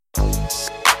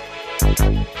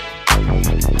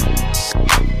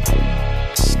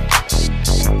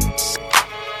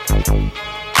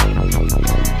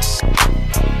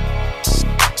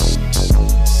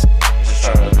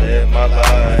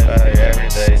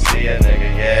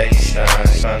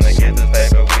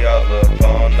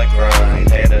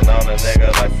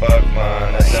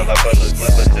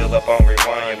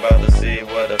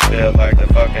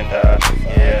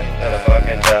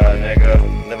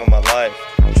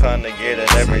trying to get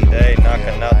it every day.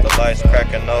 Knocking out the lights,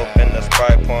 cracking open the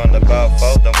Sprite, pouring about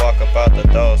 4, then walk up out the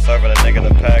door. Serving a nigga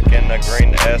the pack in the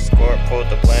green escort, pulled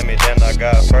the blammy, then I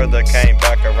got further. Came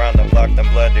back around the block, them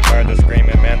bloody murder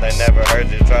screaming, man, they never heard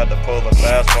you. Tried to pull a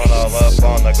fast one all up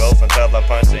on the ghost until I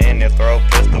punched it in your throat.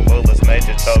 Pistol bullets made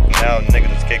you choke. Now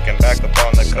niggas is kicking back up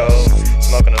on the code.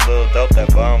 Smoking a little dope,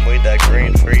 that bomb weed, that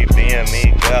green tree. Being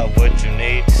me, got what you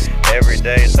need. Every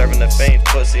day serving the fiends,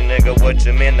 pussy nigga, what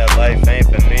you mean that life ain't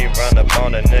for me? Run up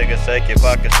on a nigga, shake your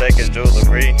pocket, shake his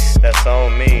jewelry. That's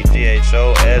on me,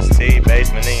 GHOST,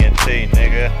 basement ENT,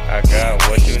 nigga, I got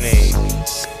what you need.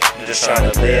 Just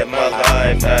tryna live my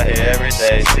life out here every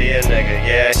day. See a nigga,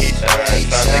 yeah, he shine.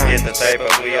 Tryna get the paper,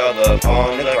 we all up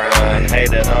on the grind.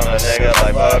 Hating on a nigga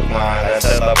like fuck mine.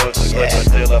 Until I put the clip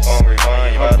still up on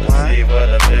rewind. You about to see what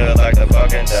it feel like to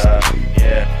fucking die.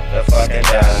 Yeah, the fucking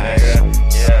die, nigga.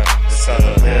 Yeah, just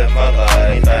tryna live my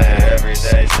life out here every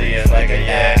day. See a nigga,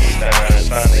 yeah, he shine.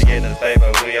 Tryna get the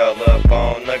paper, we all up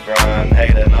on the grind.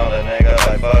 Hating on a nigga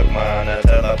like fuck mine.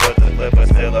 Until I put the clip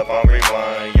still up on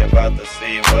rewind. You about to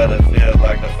see what it feel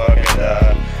like to fucking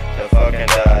die. To fucking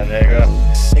die, nigga.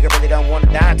 Nigga really don't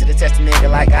wanna die to the test a nigga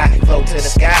like I float to the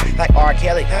sky like R.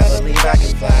 Kelly. I believe I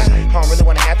can fly. I don't really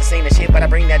wanna have to sing the shit, but I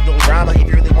bring that little drama. If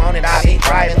you really want it, I'll be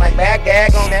driving like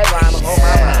Baghdad on that rhyme. Oh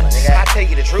my mama, nigga, I tell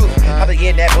you the truth. I be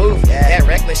in that booth, that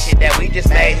reckless shit that we just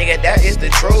made, nigga. That is the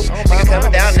truth. Nigga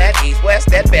coming down that east, west,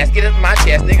 that best. Get up my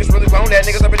chest, niggas really want that.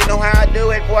 Niggas already know how I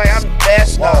do it, boy. I'm the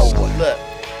best. Whoa, look.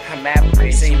 I'm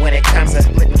average. See, when it comes to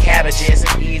splitting cabbages,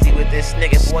 it's easy with this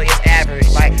nigga, boy, it's average.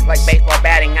 Like baseball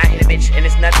batting, I hit a bitch and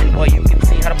it's nothing, boy. You can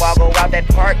see how the ball go out that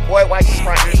park, boy, why you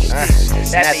frontin'?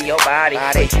 That's in your body,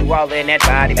 put you all in that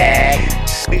body bag.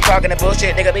 Be talking the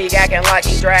bullshit, nigga, be acting like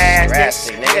he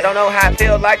drastic. Nigga don't know how it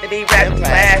feel like to be rapping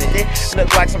plastic.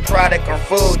 Look like some product or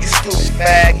food, you stupid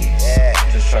faggot. Yeah.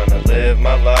 Just tryna live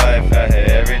my life out here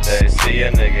every day. See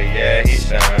a nigga, yeah, he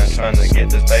shine. Tryna get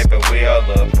this paper, we all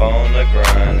up on the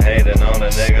grind. Hating on a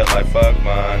nigga like fuck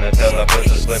mine. Until I put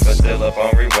the slipper still up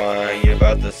on rewind. You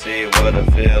about to see what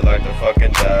it feel like to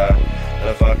fucking die.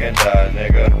 To fucking die,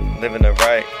 nigga. Living it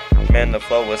right. Man, the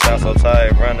flow would sound so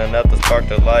tight. Running up the spark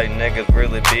the light. Niggas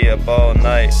really be up all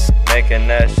night. Making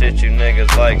that shit you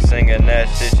niggas like. Singing that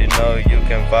shit you know you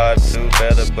can vibe to.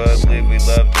 Better believe we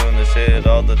love doing the shit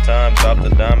all the time. Drop the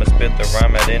dime and spit the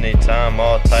rhyme at any time.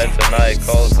 All types of night.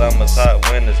 Cold summers, hot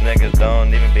winters. Niggas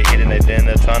don't even be eating their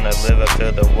dinner. Trying to live up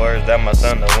to the words that my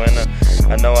son the winner.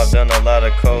 I know I've done a lot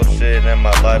of cold shit in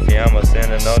my life. Yeah, I'm a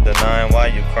sinner, no denying. Why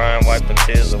you crying? Wipe them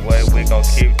tears away. We gon'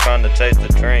 keep trying to chase the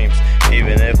dreams.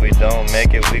 Even if we don't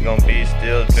make it, we gon' be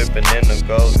still dripping in the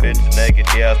gold. Bitches naked,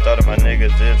 yeah, I started my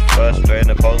niggas, it's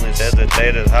frustrating. Police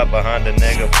hesitators, hop behind the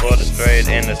nigga, Florida straight,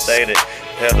 interstated.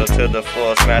 Pedal to the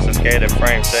floor, smashing skated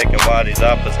frame, shaking while these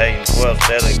oppas hating 12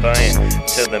 steadily playing.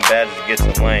 Till them badges get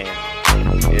to lane.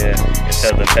 Yeah,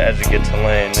 until the badges get to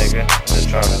lane, nigga. Just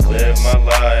tryna live my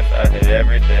life out here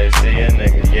every day. See a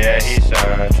nigga, yeah, he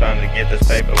shine. Tryna get this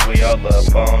paper, we all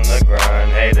up on the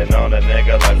grind. Hating on a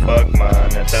nigga like fuck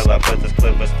mine. Until I put this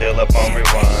clip, still up on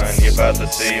rewind. You about to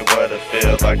see what it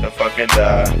feels like to fucking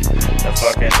die. To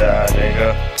fucking die,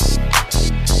 nigga.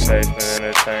 Basement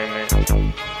entertainment.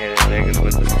 Yeah, niggas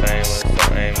with the stainless,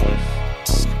 so aimless.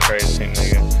 It's crazy,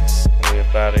 nigga. We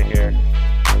up out of here.